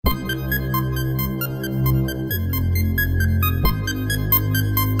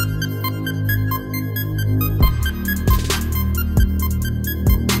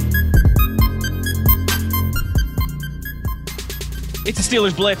It's the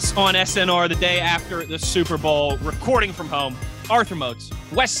Steelers Blitz on SNR the day after the Super Bowl, recording from home. Arthur Moats,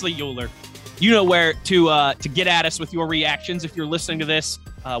 Wesley Euler. You know where to get at us with your reactions if you're listening to this,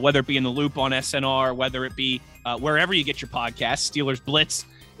 whether it be in the loop on SNR, whether it be wherever you get your podcast. Steelers Blitz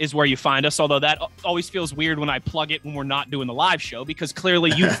is where you find us, although that always feels weird when I plug it when we're not doing the live show, because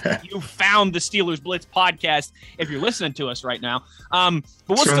clearly you found the Steelers Blitz podcast if you're listening to us right now. But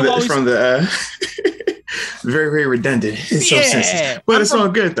we'll still from the very, very redundant in some senses. But it's all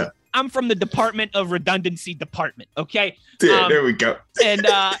good, though. I'm from the Department of Redundancy Department, okay? Yeah, there we go. and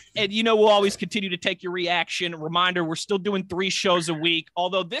we'll always continue to take your reaction. Reminder, we're still doing 3 shows a week,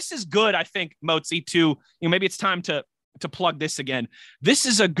 although this is good, I think, Moatsy, to, maybe it's time to plug this again. This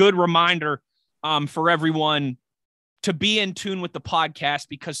is a good reminder for everyone to be in tune with the podcast,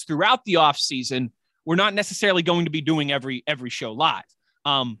 because throughout the off season, we're not necessarily going to be doing every show live.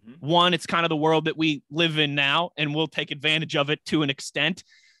 One, it's kind of the world that we live in now, and we'll take advantage of it to an extent.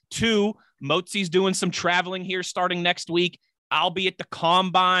 2, Moatsy's doing some traveling here starting next week. I'll be at the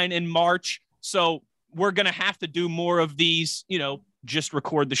Combine in March. So we're going to have to do more of these, just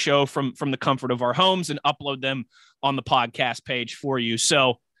record the show from the comfort of our homes and upload them on the podcast page for you.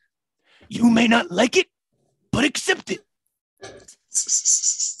 So you may not like it, but accept it.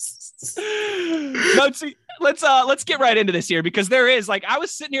 Moatsy, let's get right into this here, because there is, I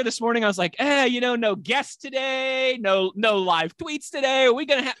was sitting here this morning, I was like, no guests today, no live tweets today.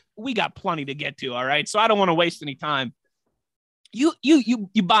 We got plenty to get to. All right. So I don't want to waste any time. You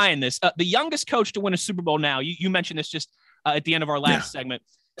buying this, the youngest coach to win a Super Bowl now. You mentioned this just at the end of our last segment,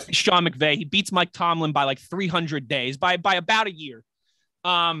 Sean McVay. He beats Mike Tomlin by 300 days, by about a year.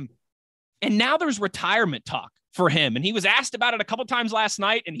 And now there's retirement talk for him. And he was asked about it a couple times last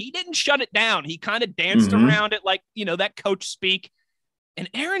night, and he didn't shut it down. He kind of danced around it that coach speak. And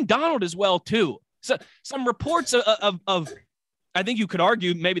Aaron Donald as well, too. So some reports of I think you could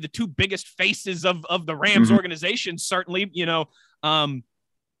argue maybe the 2 biggest faces of the Rams organization, certainly,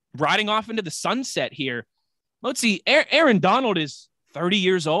 riding off into the sunset here. Let's see. Aaron Donald is 30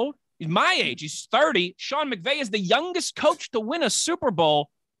 years old. He's my age. He's 30. Sean McVay is the youngest coach to win a Super Bowl.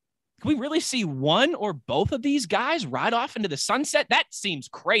 Can we really see one or both of these guys ride off into the sunset? That seems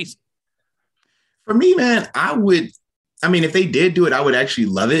crazy. For me, man, if they did do it, I would actually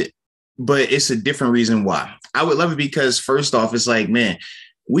love it, but it's a different reason why. I would love it because, first off, it's man,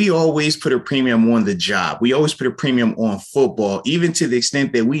 we always put a premium on the job. We always put a premium on football, even to the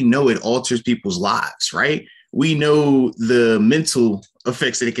extent that we know it alters people's lives, right? We know the mental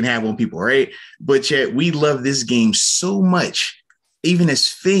effects that it can have on people, right? But yet we love this game so much. Even as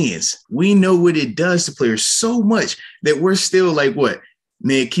fans, we know what it does to players so much that we're still what?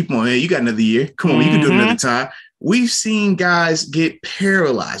 Man, keep on, man. You got another year. Come on, you can do it another time. We've seen guys get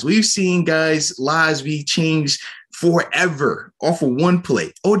paralyzed. We've seen guys' lives be changed forever off of one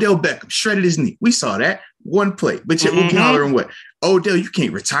play. Odell Beckham shredded his knee. We saw that. One play. But yet we'll be hollering what? Odell, you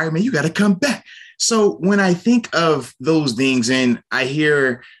can't retire, man. You got to come back. So when I think of those things and I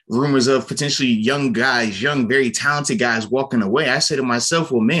hear rumors of potentially young guys, young, very talented guys walking away, I say to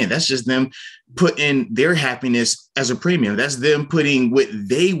myself, well, man, that's just them putting their happiness as a premium. That's them putting what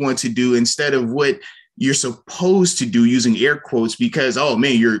they want to do instead of what you're supposed to do, using air quotes, because, oh,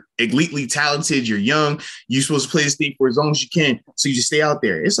 man, you're elitely talented. You're young. You're supposed to play this thing for as long as you can. So you just stay out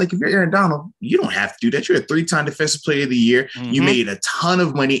there. It's if you're Aaron Donald, you don't have to do that. You're a 3-time defensive player of the year. You made a ton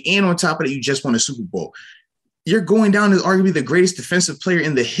of money. And on top of that, you just won a Super Bowl. You're going down as arguably the greatest defensive player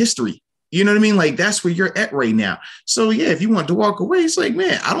in the history. You know what I mean? That's where you're at right now. So, yeah, if you want to walk away, it's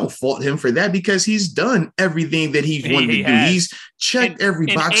man, I don't fault him for that, because he's done everything that he's wanted to do. He's checked every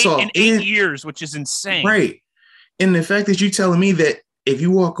box off. In 8 years, which is insane. Right. And the fact that you're telling me that if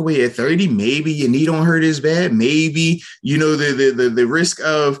you walk away at 30, maybe your knee don't hurt as bad. Maybe, the risk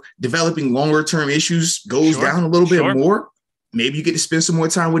of developing longer term issues goes down a little bit more. Maybe you get to spend some more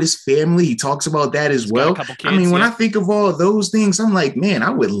time with his family. He talks about that as well. Kids, when I think of all of those things, I'm man, I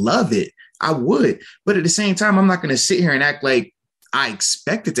would love it. I would. But at the same time, I'm not going to sit here and act like I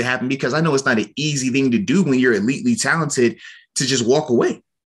expect it to happen, because I know it's not an easy thing to do when you're elitely talented to just walk away.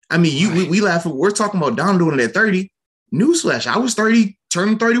 We laugh. We're talking about Donald doing it at 30. Newsflash, I was 30,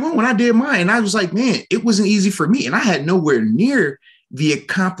 turning 31 when I did mine. And I was man, it wasn't easy for me. And I had nowhere near the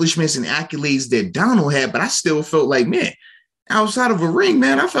accomplishments and accolades that Donald had, but I still felt man, outside of a ring,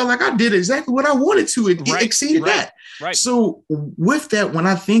 man, I felt like I did exactly what I wanted to. It exceeded that. Right. So with that, when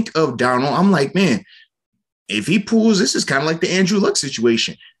I think of Donald, I'm man, if he pulls, this is kind of like the Andrew Luck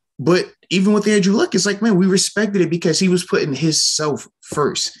situation. But even with Andrew Luck, it's man, we respected it because he was putting himself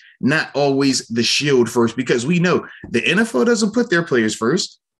first, not always the shield first, because we know the NFL doesn't put their players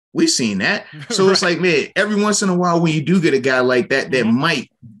first. We've seen that. So it's like, man, every once in a while when you do get a guy like that, that might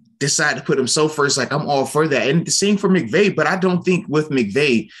decide to put himself first, like I'm all for that. And the same for McVay, but I don't think with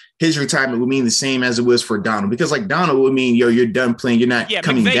McVay, his retirement would mean the same as it was for Donald, because like Donald would mean, yo, you're done playing. You're not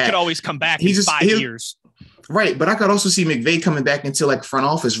coming McVay back. Could always come back in 5 years. Right. But I could also see McVay coming back into like front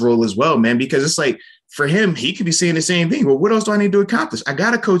office role as well, man, because it's like for him, he could be saying the same thing. Well, what else do I need to accomplish? I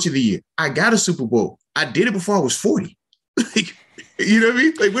got a coach of the year. I got a Super Bowl. I did it before I was 40. Like, you know what I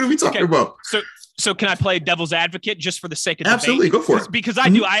mean? Like, what are we talking about? So can I play devil's advocate just for the sake of Absolutely, debate? go for it. Because I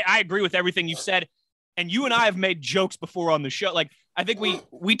do. I agree with everything you've said. And you and I have made jokes before on the show. Like, I think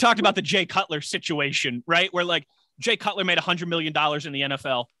we talked about the Jay Cutler situation, right? Where like Jay Cutler made $100 million in the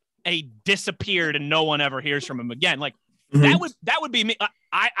NFL and he disappeared and no one ever hears from him again. Like that would be me.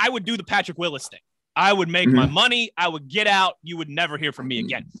 I would do the Patrick Willis thing. I would make my money. I would get out. You would never hear from me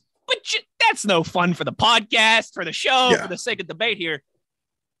again. But that's no fun for the podcast, for the show, for the sake of debate here.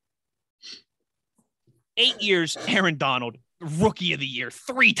 8 years, Aaron Donald, rookie of the year,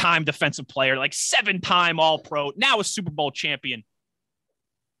 3-time defensive player, like 7-time All-Pro, now a Super Bowl champion.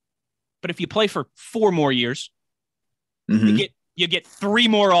 But if you play for 4 more years, you get 3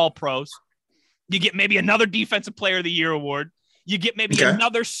 more All-Pros. You get maybe another Defensive Player of the Year award. You get maybe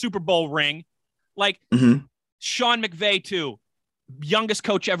another Super Bowl ring. Like Sean McVay, too, youngest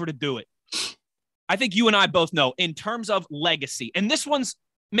coach ever to do it. I think you and I both know in terms of legacy, and this one's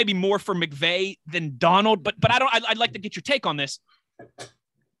maybe more for McVay than Donald, but I'd like to get your take on this.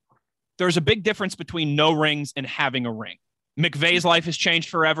 There's a big difference between no rings and having a ring. McVay's life has changed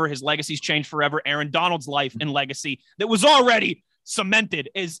forever. His legacy's changed forever. Aaron Donald's life and legacy that was already cemented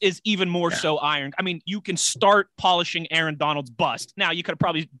is even more so ironed. I mean, you can start polishing Aaron Donald's bust. Now, you could have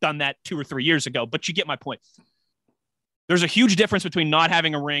probably done that 2 or 3 years ago, but you get my point. There's a huge difference between not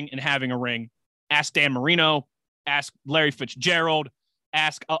having a ring and having a ring. Ask Dan Marino, ask Larry Fitzgerald,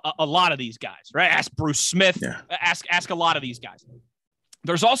 ask a lot of these guys, right? Ask Bruce Smith, ask a lot of these guys.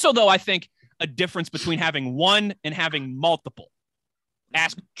 There's also, though, I think, a difference between having one and having multiple.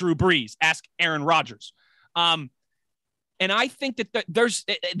 Ask Drew Brees, ask Aaron Rodgers. And I think that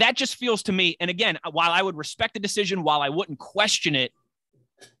that just feels to me, and again, while I would respect the decision, while I wouldn't question it,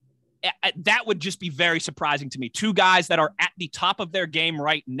 that would just be very surprising to me. 2 guys that are at the top of their game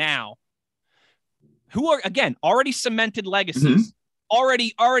right now, who are, again, already cemented legacies,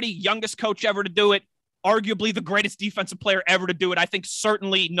 already youngest coach ever to do it, arguably the greatest defensive player ever to do it. I think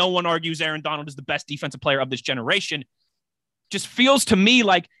certainly no one argues Aaron Donald is the best defensive player of this generation. Just feels to me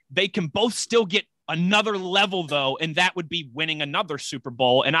like they can both still get another level, though, and that would be winning another Super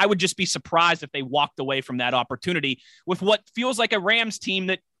Bowl. And I would just be surprised if they walked away from that opportunity with what feels like a Rams team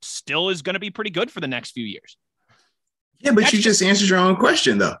that still is going to be pretty good for the next few years. Yeah, but you just answered your own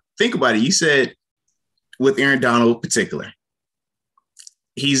question, though. Think about it. You said with Aaron Donald in particular,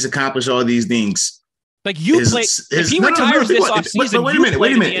 he's accomplished all these things. Like if he retires this offseason, but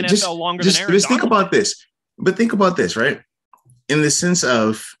wait a minute. Just think about this. But think about this, right? In the sense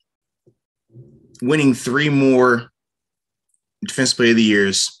of winning 3 more Defensive Player of the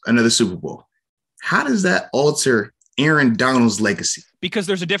Years, another Super Bowl. How does that alter Aaron Donald's legacy? Because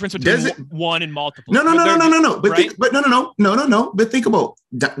there's a difference between one and multiple. No. But think about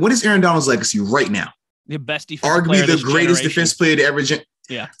what is Aaron Donald's legacy right now? The best defensive player, arguably the greatest defensive player to ever.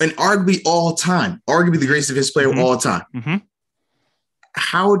 And arguably all time. Arguably the greatest defensive player of all time.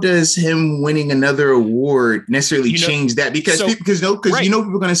 How does him winning another award necessarily change that? Because people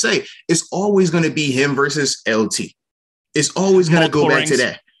are going to say it's always going to be him versus LT. It's always going to go back to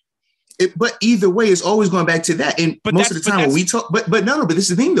that. But either way, it's always going back to that. And most of the time when we talk, but this is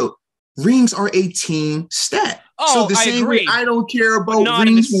the thing though. Rings are a team stat. So the same way I don't care about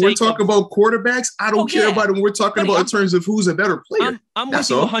rings when we're talking about quarterbacks, I don't care about it when we're talking about in terms of who's a better player. I'm with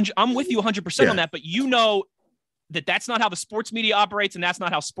you 100% on that, but you know that's not how the sports media operates, and that's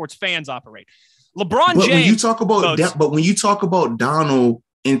not how sports fans operate. LeBron James. When you talk about Donald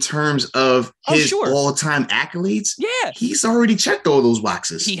in terms of his all-time accolades, he's already checked all those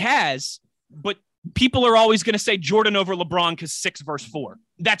boxes. He has, but people are always going to say Jordan over LeBron because 6 versus 4.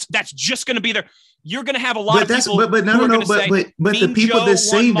 That's just going to be there. You're going to have a lot of people. But the people that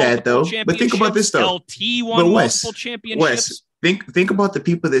say that though. But think about this though. LT won multiple championships. Think about the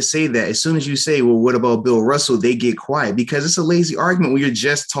people that say that. As soon as you say, well, what about Bill Russell? They get quiet because it's a lazy argument when you're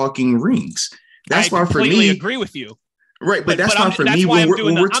just talking rings. That's why for me. I completely agree with you. Right, but that's why for me when we're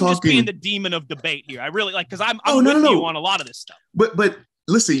talking. I'm just being the demon of debate here. I really because I'm with you on a lot of this stuff. But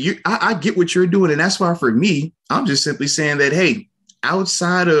listen, I get what you're doing, and that's why for me, I'm just simply saying that hey,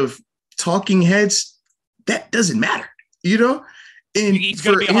 outside of talking heads, that doesn't matter, And he's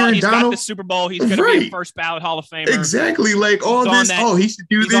going to be Aaron he's Donald, got the Super Bowl. He's going to be a first ballot Hall of Famer. Exactly. Like all he's this. He should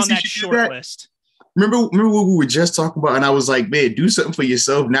do he's this. On that short list. Remember what we were just talking about? And I was like, man, do something for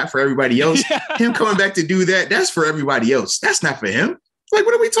yourself, not for everybody else. Him coming back to do that, that's for everybody else. That's not for him. Like,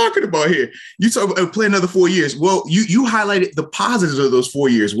 what are we talking about here? You talk about play another 4 years. Well, you highlighted the positives of those 4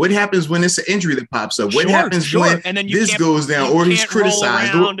 years. What happens when it's an injury that pops up? What happens when and then this goes down or he's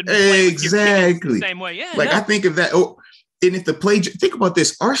criticized? Exactly. The same way. Yeah. I think of that. Oh, and if the play, think about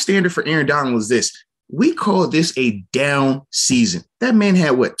this. Our standard for Aaron Donald was this. We call this a down season. That man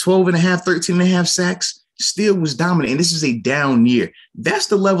had 12 and a half, 13 and a half sacks, still was dominant. And this is a down year. That's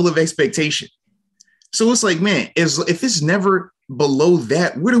the level of expectation. So it's like, man, if it's never below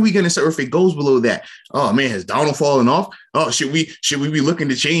that, what are we going to say? Or if it goes below that, oh man, has Donald fallen off? Oh, should we be looking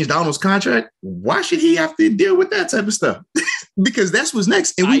to change Donald's contract? Why should he have to deal with that type of stuff? Because that's what's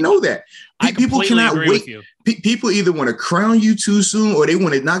next. And we know that. People cannot wait. People either want to crown you too soon or they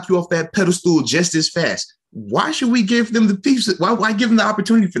want to knock you off that pedestal just as fast. Why should we give them the piece? Why give them the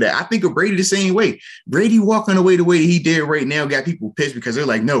opportunity for that? I think of Brady the same way. Brady walking away the way that he did right now got people pissed because they're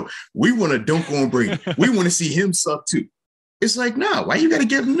like, no, we want to dunk on Brady. We want to see him suck too. It's like, no, why you got to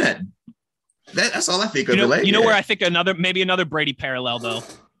give him that? That's all I think of. You know where I think maybe another Brady parallel though.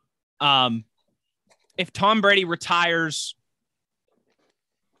 If Tom Brady retires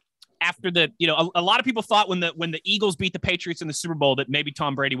after a lot of people thought when the Eagles beat the Patriots in the Super Bowl that maybe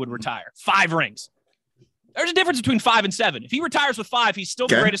Tom Brady would retire. 5 rings. There's a difference between 5 and 7. If he retires with 5, he's still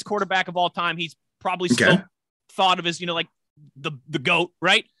the greatest quarterback of all time. He's probably still thought of as, like the GOAT,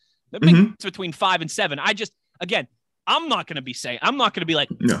 right? The difference between 5 and 7. I'm not going to be like,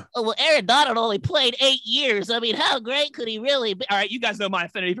 no. Oh, well, Aaron Donald only played 8 years. I mean, how great could he really be? All right, you guys know my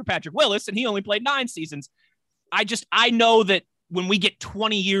affinity for Patrick Willis, and he only played 9 seasons. I know that when we get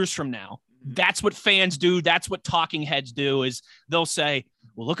 20 years from now, that's what fans do. That's what talking heads do is they'll say,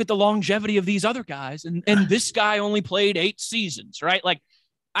 well, look at the longevity of these other guys. And this guy only played 8 seasons, right? Like,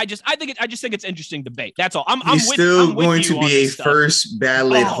 I just think it's interesting debate. That's all. He's still going to be a first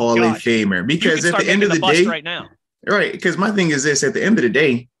ballot Hall of Famer because at the end of the day right now. Right. Because my thing is this, at the end of the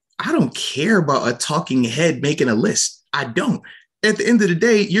day, I don't care about a talking head making a list. I don't. At the end of the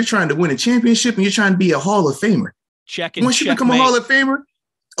day, you're trying to win a championship and you're trying to be a Hall of Famer. Once you become a Hall of Famer,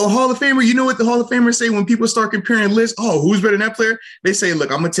 you know what the Hall of Famers say when people start comparing lists? Oh, who's better than that player? They say,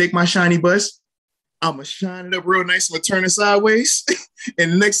 look, I'm going to take my shiny bus. I'm going to shine it up real nice. I'm going to turn it sideways.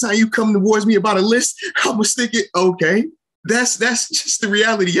 And the next time you come towards me about a list, I'm going to stick it. Okay. That's just the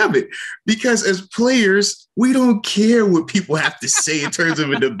reality of it. Because as players, we don't care what people have to say in terms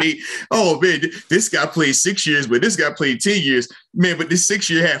of a debate. Oh, man, this guy played 6 years, but this guy played 10 years. Man, but this 6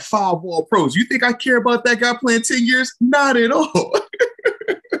 year had 5 All Pros. You think I care about that guy playing 10 years? Not at all.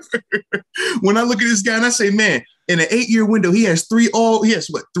 When I look at this guy and I say, man, in an 8-year window, he has 3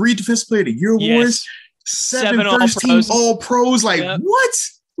 Defensive Player of the Year awards, 7 first-team All Pros. Like, what?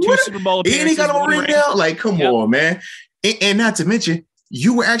 2 Super Bowl appearances. And he got a ring now? Like, come on, man. And not to mention,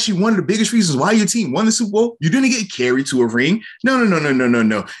 you were actually one of the biggest reasons why your team won the Super Bowl. You didn't get carried to a ring.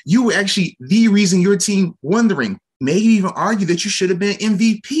 No. You were actually the reason your team won the ring. Maybe even argue that you should have been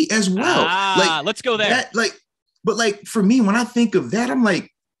MVP as well. Let's go there. But for me, when I think of that, I'm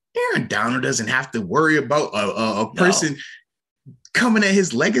like, Aaron Donald doesn't have to worry about a person coming at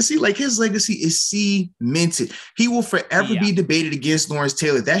his legacy. Like, his legacy is cemented. He will forever be debated against Lawrence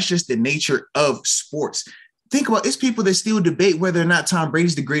Taylor. That's just the nature of sports. Think about it's people that still debate whether or not Tom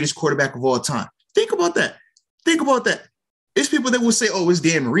Brady's the greatest quarterback of all time. Think about that. It's people that will say, oh, it's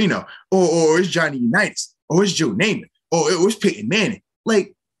Dan Marino, or it's Johnny Unitas, or it's Joe Namath, or it's Peyton Manning.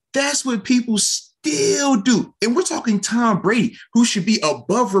 Like, that's what people still do. And we're talking Tom Brady, who should be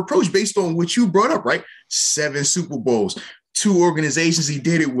above reproach based on what you brought up, right? 7 Super Bowls, 2 organizations he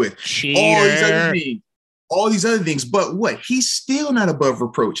did it with, all these other things. But what? He's still not above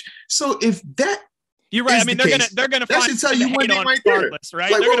reproach. So if that You're right. I mean, they're gonna find should tell you one thing right there,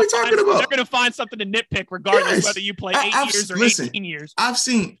 right? Like, what are we talking about? They're gonna find something to nitpick regardless whether you play 8 years or 18 years. I've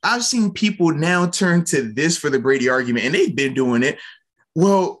seen people now turn to this for the Brady argument, and they've been doing it.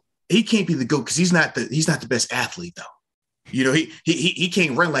 Well, he can't be the GOAT because he's not the best athlete, though. You know, he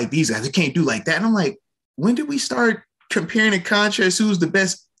can't run like these guys. He can't do like that. And I'm like, when did we start comparing and contrast who's the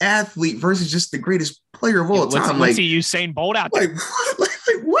best athlete versus just the greatest player of all time? Let's see Usain Bolt out there.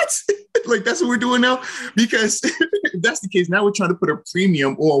 Like what? Like, that's what we're doing now? Because if that's the case, now we're trying to put a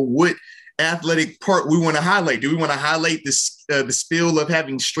premium on what athletic part we want to highlight. Do we want to highlight the skill of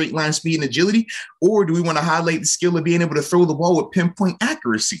having straight line speed and agility, or do we want to highlight the skill of being able to throw the ball with pinpoint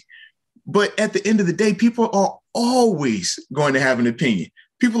accuracy? But at the end of the day, people are always going to have an opinion.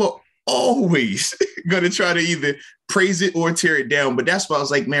 People are always going to try to either praise it or tear it down. But that's why I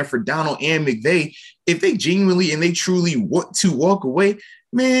was like, man, for Donald and McVay, if they genuinely and they truly want to walk away,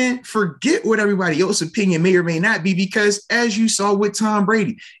 man, forget what everybody else's opinion may or may not be, because as you saw with Tom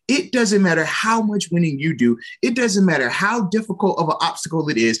Brady, it doesn't matter how much winning you do. It doesn't matter how difficult of an obstacle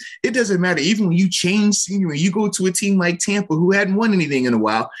it is. It doesn't matter even when you change scenery, you go to a team like Tampa who hadn't won anything in a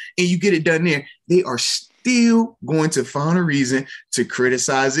while and you get it done there. They are still going to find a reason to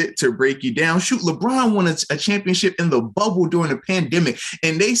criticize it, to break you down. Shoot, LeBron won a championship in the bubble during the pandemic,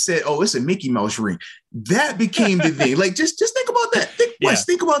 and they said, oh, it's a Mickey Mouse ring. That became the thing. Like, just think about that.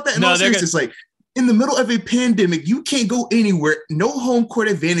 Think about that in all senses. Like, in the middle of a pandemic, you can't go anywhere, no home court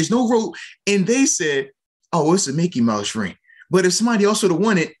advantage, no road. And they said, oh, it's a Mickey Mouse ring. But if somebody else would have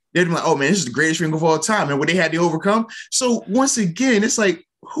won it, they'd be like, oh, man, this is the greatest ring of all time. And what they had to overcome. So once again, it's like,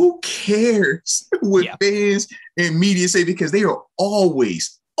 who cares what fans and media say? Because they are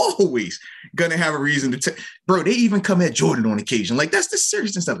always going to have a reason to bro, they even come at Jordan on occasion. Like, that's the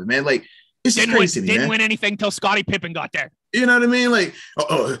seriousness of it, man. Like, it's crazy. Didn't win anything till Scottie Pippen got there. You know what I mean? Like,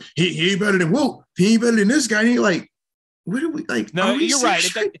 he ain't better than Whoop. He ain't better than this guy. And you're like, what do we like? No, you're right.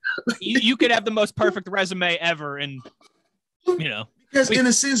 You could have the most perfect resume ever. And, you know, because in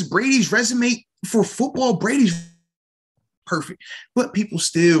a sense, Brady's resume for football, Brady's perfect, but people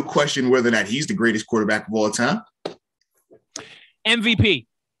still question whether or not he's the greatest quarterback of all time. MVP,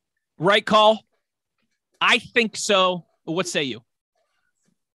 right call? I think so. What say you?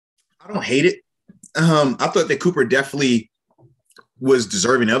 I don't hate it. I thought that Cooper definitely was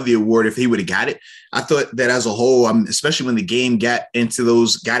deserving of the award if he would have got it. I thought that as a whole, especially when the game got into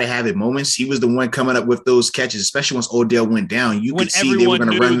those gotta have it moments, he was the one coming up with those catches, especially once Odell went down. You could see they were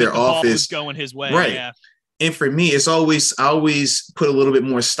going to run their offense going his way, right? Yeah. And for me, I always put a little bit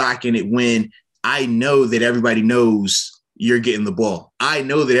more stock in it when I know that everybody knows you're getting the ball. I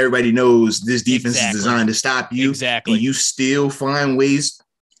know that everybody knows this defense is designed to stop you. Exactly. And you still find ways.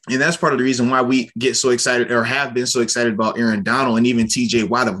 And that's part of the reason why we get so excited, or have been so excited, about Aaron Donald and even TJ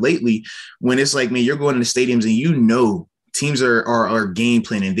Watt of lately, when it's like, man, you're going to the stadiums and you know teams are game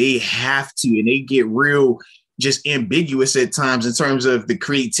planning. They have to, and they get real just ambiguous at times in terms of the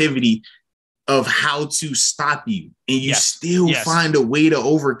creativity of how to stop you, and you still find a way to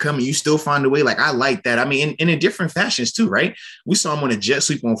overcome it. You still find a way. Like, I like that. I mean, in different fashions too, right? We saw him on a jet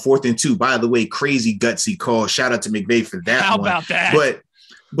sweep on 4th and 2. By the way, crazy gutsy call. Shout out to McVay for that. How about that?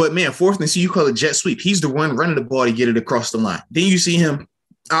 But man, 4th and 2, you call it jet sweep. He's the one running the ball to get it across the line. Then you see him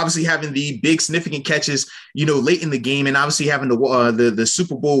obviously having the big significant catches, you know, late in the game, and obviously having the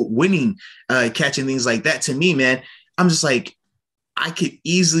Super Bowl winning catch and things like that. To me, man, I'm just like, I could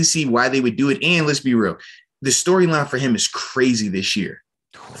easily see why they would do it. And let's be real, the storyline for him is crazy this year.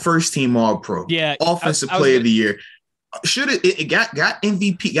 First team All-Pro, offensive player of the year. It got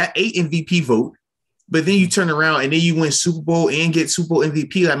MVP, got a MVP vote, but then you turn around and then you win Super Bowl and get Super Bowl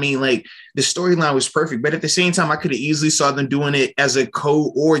MVP. I mean, like, the storyline was perfect, but at the same time, I could have easily saw them doing it as a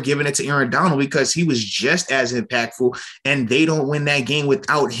or giving it to Aaron Donald, because he was just as impactful, and they don't win that game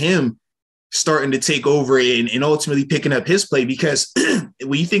without him starting to take over and ultimately picking up his play. Because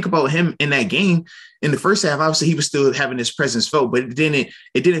when you think about him in that game, in the first half, obviously he was still having his presence felt, but it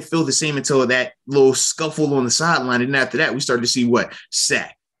didn't feel the same until that little scuffle on the sideline. And after that, we started to see what?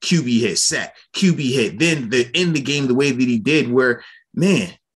 Sack, QB hit, sack, QB hit. Then end the game the way that he did, where, man,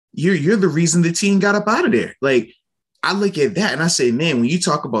 you're the reason the team got up out of there. Like, I look at that and I say, man, when you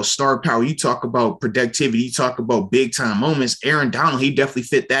talk about star power, you talk about productivity, you talk about big time moments, Aaron Donald, he definitely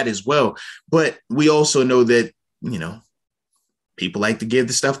fit that as well. But we also know that, you know, people like to give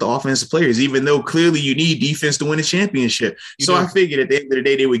the stuff to offensive players, even though clearly you need defense to win a championship. I figured at the end of the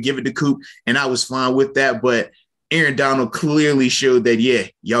day, they would give it to Coop, and I was fine with that. But Aaron Donald clearly showed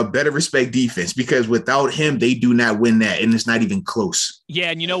that, y'all better respect defense, because without him, they do not win that, and it's not even close.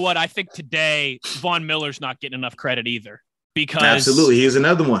 Yeah, and you know what? I think today Von Miller's not getting enough credit either, because absolutely, here's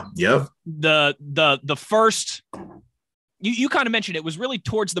another one. Yep. The first, you kind of mentioned it was really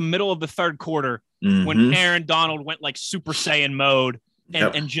towards the middle of the third quarter when Aaron Donald went like Super Saiyan mode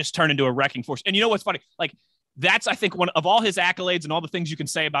and just turned into a wrecking force. And you know what's funny? Like, that's, I think, one of all his accolades and all the things you can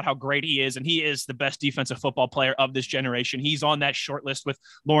say about how great he is. And he is the best defensive football player of this generation. He's on that short list with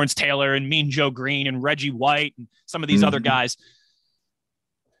Lawrence Taylor and Mean Joe Green and Reggie White and some of these other guys.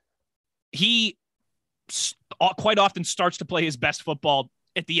 He quite often starts to play his best football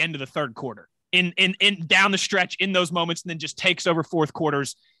at the end of the third quarter, in down the stretch in those moments, and then just takes over fourth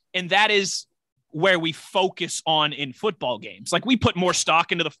quarters. And that is where we focus on in football games. Like we put more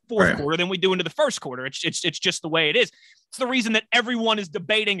stock into the fourth quarter than we do into the first quarter. It's just the way it is. It's the reason that everyone is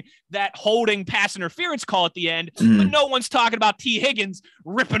debating that holding pass interference call at the end, but no one's talking about T. Higgins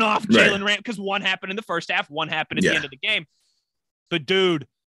ripping off Jalen Ramsey because one happened in the first half, one happened at the end of the game. But dude,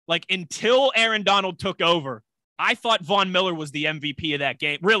 like until Aaron Donald took over, I thought Von Miller was the MVP of that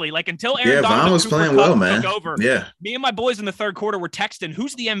game. Really, like until Aaron Donald Von was playing well, man. Took over. Yeah, me and my boys in the third quarter were texting,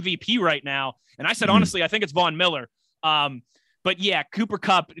 "Who's the MVP right now?" And I said, honestly, I think it's Von Miller. But yeah, Cooper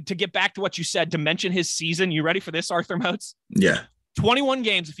Kupp. To get back to what you said, to mention his season. You ready for this, Arthur Moats? Yeah. 21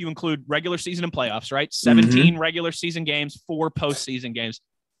 games if you include regular season and playoffs, right? 17 regular season games, 4 postseason games.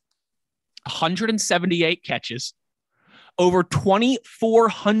 178 catches, over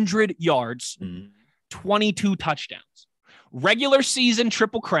 2,400 yards. 22 touchdowns, regular season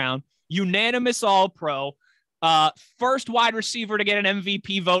Triple Crown, unanimous All-Pro, first wide receiver to get an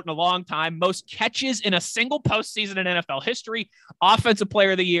MVP vote in a long time, most catches in a single postseason in NFL history, offensive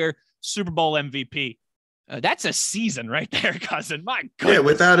player of the year, Super Bowl MVP. That's a season right there, cousin. My goodness. Yeah,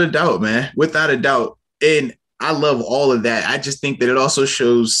 without a doubt, man. Without a doubt. And I love all of that. I just think that it also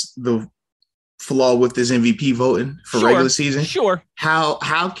shows the flaw with this MVP voting for regular season. Sure.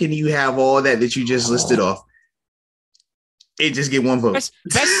 How can you have all that you just listed off? It just get one vote.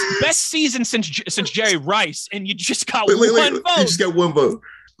 Best season since Jerry Rice, and you just got one vote. You just got one vote.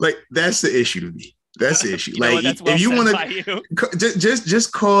 Like that's the issue to me. That's the issue. Like if you want to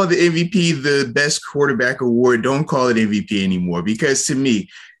just call the MVP the best quarterback award, don't call it MVP anymore. Because to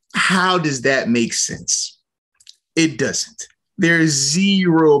me, how does that make sense? It doesn't. There's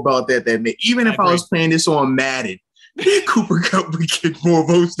zero about that even if I was playing this on Madden, Cooper Kupp would get more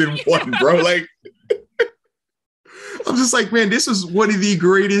votes than one, bro. Like, I'm just like, man, this was one of the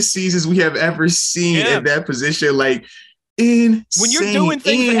greatest seasons we have ever seen at that position. Like, insane. When you're doing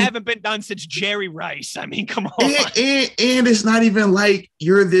things that haven't been done since Jerry Rice, I mean, come on. And it's not even like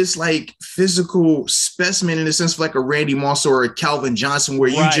you're this like physical specimen in the sense of like a Randy Moss or a Calvin Johnson,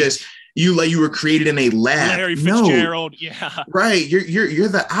 where you were created in a lab. Larry Fitzgerald, right. You're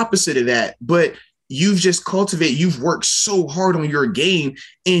the opposite of that, but you've worked so hard on your game,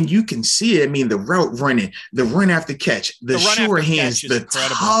 and you can see it. I mean, the route running, the run after catch, the sure hands, the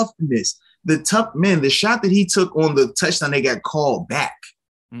toughness, the shot that he took on the touchdown they got called back.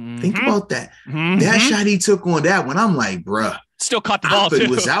 Think about that. That shot he took on that one, I'm like, bruh. Still caught the ball, I thought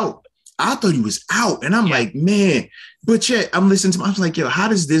he was out. And I'm like, man. But yet, I'm listening to him. I was like, yo, how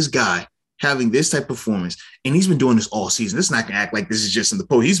does this guy having this type of performance, and he's been doing this all season. This is not going to act like this is just in the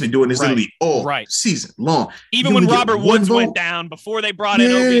post. He's been doing this literally all season long. Even when Robert Woods went down before they brought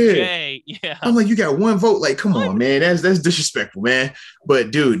in OBJ. Yeah. I'm like, you got one vote. Like, come on, man. That's disrespectful, man.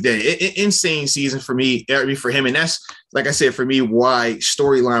 But, dude, insane season for me, for him. And that's, like I said, for me, why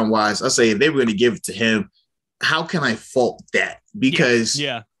storyline-wise, I'll say if they were going to give it to him, how can I fault that? Because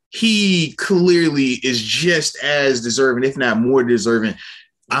he clearly is just as deserving, if not more deserving.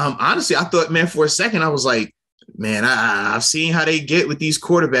 Honestly, I thought, man, for a second, I was like, man, I've seen how they get with these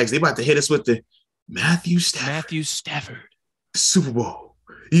quarterbacks. They about to hit us with the Matthew Stafford Super Bowl.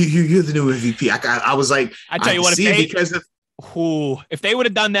 You're the new MVP. I was like, I tell you what, if they would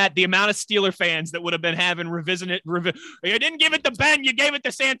have done that, the amount of Steeler fans that would have been having you didn't give it to Ben, you gave it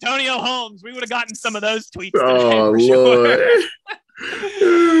to Santonio Holmes. We would have gotten some of those tweets. Oh, Lord.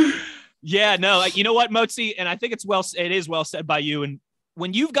 Sure. Yeah, no, you know what, Moatsy, and I think it is well said by you. And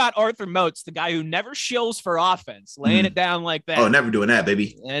when you've got Arthur Moats, the guy who never shills for offense, laying it down like that. Oh, never doing that,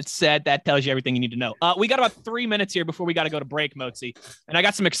 baby. It's said that tells you everything you need to know. We got about 3 minutes here before we got to go to break, Moatsy. And I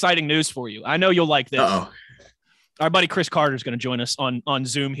got some exciting news for you. I know you'll like this. Our buddy Chris Carter is going to join us on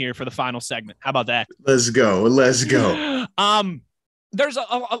Zoom here for the final segment. How about that? Let's go. There's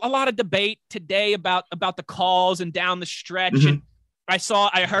a lot of debate today about the calls and down the stretch. And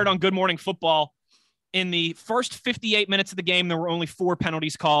I heard on Good Morning Football, in the first 58 minutes of the game, there were only 4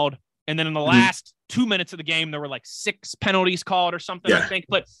 penalties called. And then in the last 2 minutes of the game, there were like 6 penalties called or something, I think.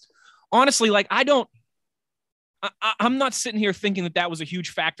 But honestly, like I'm not sitting here thinking that was a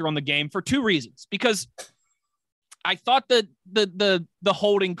huge factor on the game for 2 reasons. Because I thought that the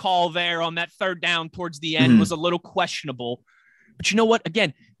holding call there on that third down towards the end was a little questionable. But you know what?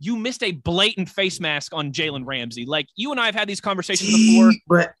 Again, you missed a blatant face mask on Jalen Ramsey. Like, you and I have had these conversations before.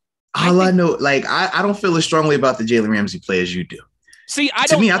 But I know, like, I don't feel as strongly about the Jalen Ramsey play as you do. See, I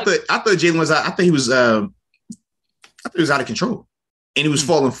thought Jalen was. I thought he was out of control, and he was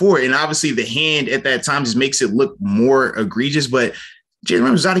falling forward. And obviously, the hand at that time just makes it look more egregious. But Jalen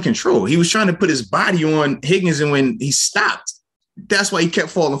Ramsey was out of control. He was trying to put his body on Higgins, and when he stopped, that's why he kept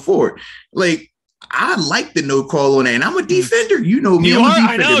falling forward. Like, I like the no call on that, and I'm a defender. You know me, I'm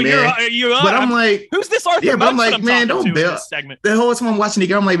a defender, I know, man. you are. But I'm like, who's this Arthur? Yeah, but I'm like, man, don't bail. The whole time I'm watching the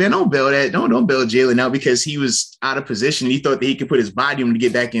game, I'm like, man, don't bail that. Don't bail Jalen out because he was out of position. He thought that he could put his body on him to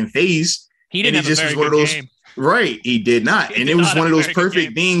get back in phase. He didn't have a very good game. Right, he did not. And it was one of those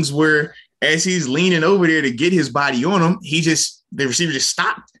perfect things where as he's leaning over there to get his body on him, the receiver just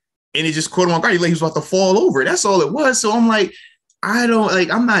stopped and it just caught him on guard. He was about to fall over. That's all it was. So I'm like,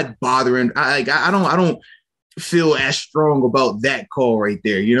 I'm not bothering. I don't feel as strong about that call right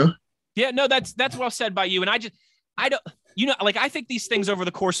there, you know? Yeah, no, that's well said by you. And I don't, I think these things over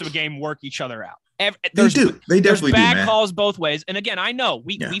the course of a game work each other out. They definitely do. There's bad calls both ways. And again, I know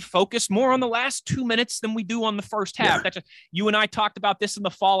we focus more on the last 2 minutes than we do on the first half. Yeah. You and I talked about this in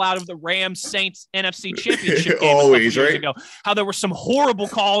the fallout of the Rams Saints NFC Championship game always, years ago, how there were some horrible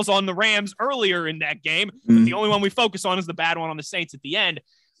calls on the Rams earlier in that game. But the only one we focus on is the bad one on the Saints at the end.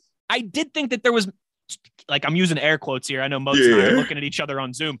 I did think that there was, like, I'm using air quotes here. I know most of us are looking at each other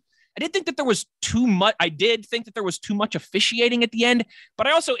on Zoom. I did think that there was too much. I did think that there was too much officiating at the end, but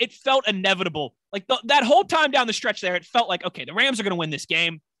it felt inevitable. Like that whole time down the stretch there, it felt like, okay, the Rams are going to win this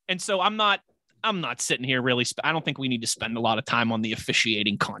game. And so I'm not sitting here really. I don't think we need to spend a lot of time on the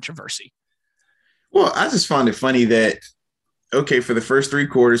officiating controversy. Well, I just found it funny that, okay, for the first 3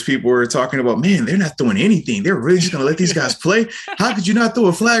 quarters, people were talking about, man, they're not throwing anything. They're really just going to let these guys play. How could you not throw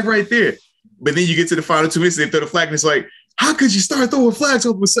a flag right there? But then you get to the final 2 minutes, they throw the flag and it's like, how could you start throwing flags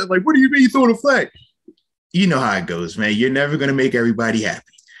all of a sudden? Like, what do you mean you throwing a flag? You know how it goes, man. You're never going to make everybody happy.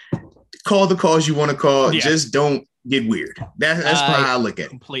 Call the calls you want to call. Yeah. Just don't get weird. That's how I look at it.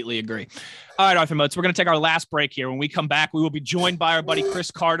 Completely agree. All right, Arthur Moats, we're going to take our last break here. When we come back, we will be joined by our buddy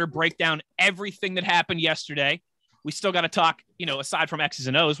Chris Carter, break down everything that happened yesterday. We still got to talk, aside from X's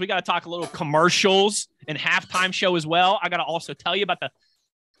and O's, we got to talk a little commercials and halftime show as well. I got to also tell you about the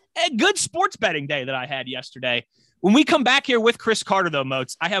good sports betting day that I had yesterday. When we come back here with Chris Carter, though,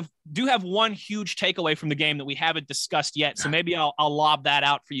 Moats, I do have one huge takeaway from the game that we haven't discussed yet. So maybe I'll lob that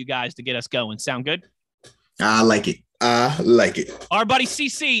out for you guys to get us going. Sound good? I like it. Our buddy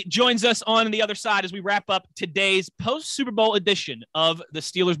CC joins us on the other side as we wrap up today's post-Super Bowl edition of the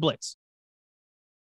Steelers Blitz.